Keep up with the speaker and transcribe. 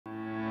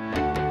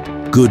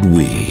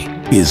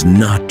GoodWe is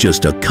not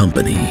just a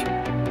company,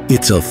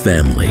 it's a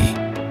family.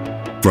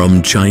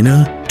 From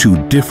China to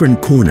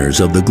different corners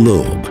of the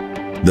globe,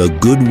 the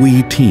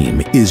GoodWe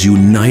team is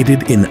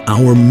united in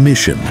our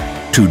mission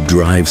to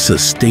drive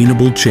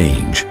sustainable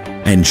change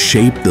and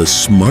shape the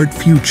smart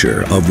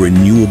future of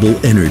renewable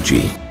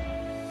energy.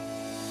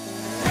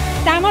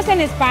 Estamos en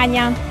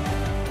España.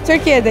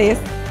 Türkiye'deyiz.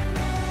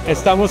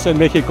 Estamos en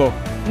México.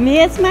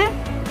 Miesme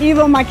y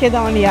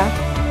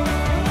Makedonya.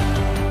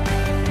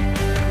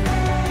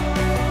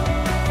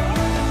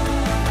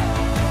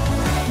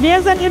 Wir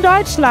sind in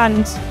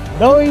Deutschland.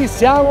 Noi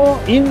siamo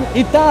in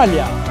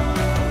Italia.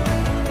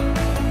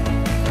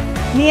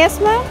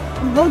 Miesme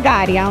w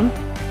Bulgaria.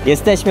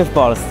 Jesteśmy w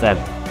Polsce.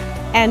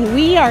 And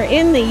we are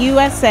in the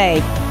USA.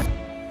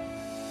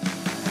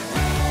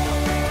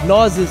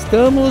 Nós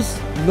estamos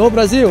no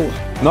Brasil.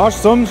 Nós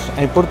somos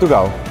em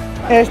Portugal.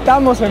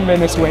 Estamos en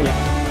Venezuela.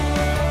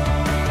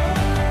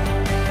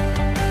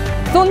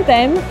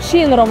 Suntem și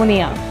în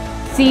România.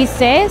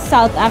 CISE,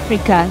 South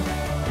Africa.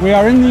 We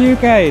are in the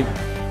UK.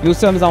 Nous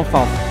sommes en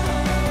France.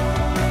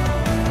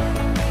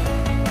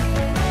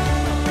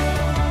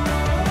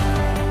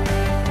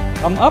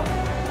 Come up.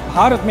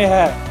 Bharat में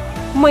है.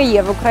 Ми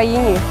є в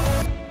Україні.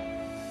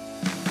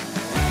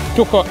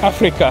 Tuko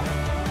Africa.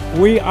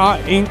 We are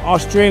in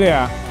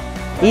Australia.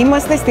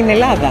 Είμαστε στην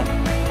Ελλάδα.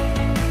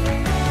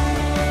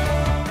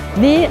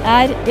 Vi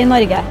er i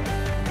Norge.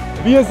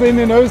 Wir sind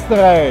in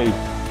Österreich.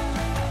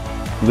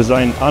 Wir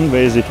zijn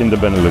aanwezig in de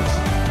Benelux.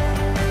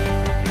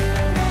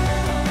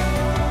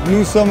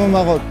 Nous sommes au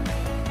Maroc.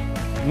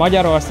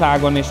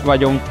 Magyarországon is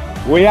vagyunk.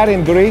 We are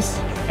in Greece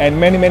and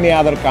many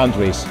other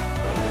countries.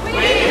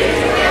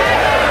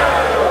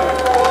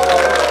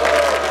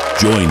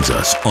 Joins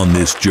us on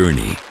this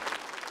journey.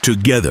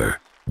 Together,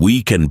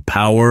 we can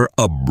power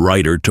a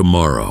brighter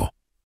tomorrow.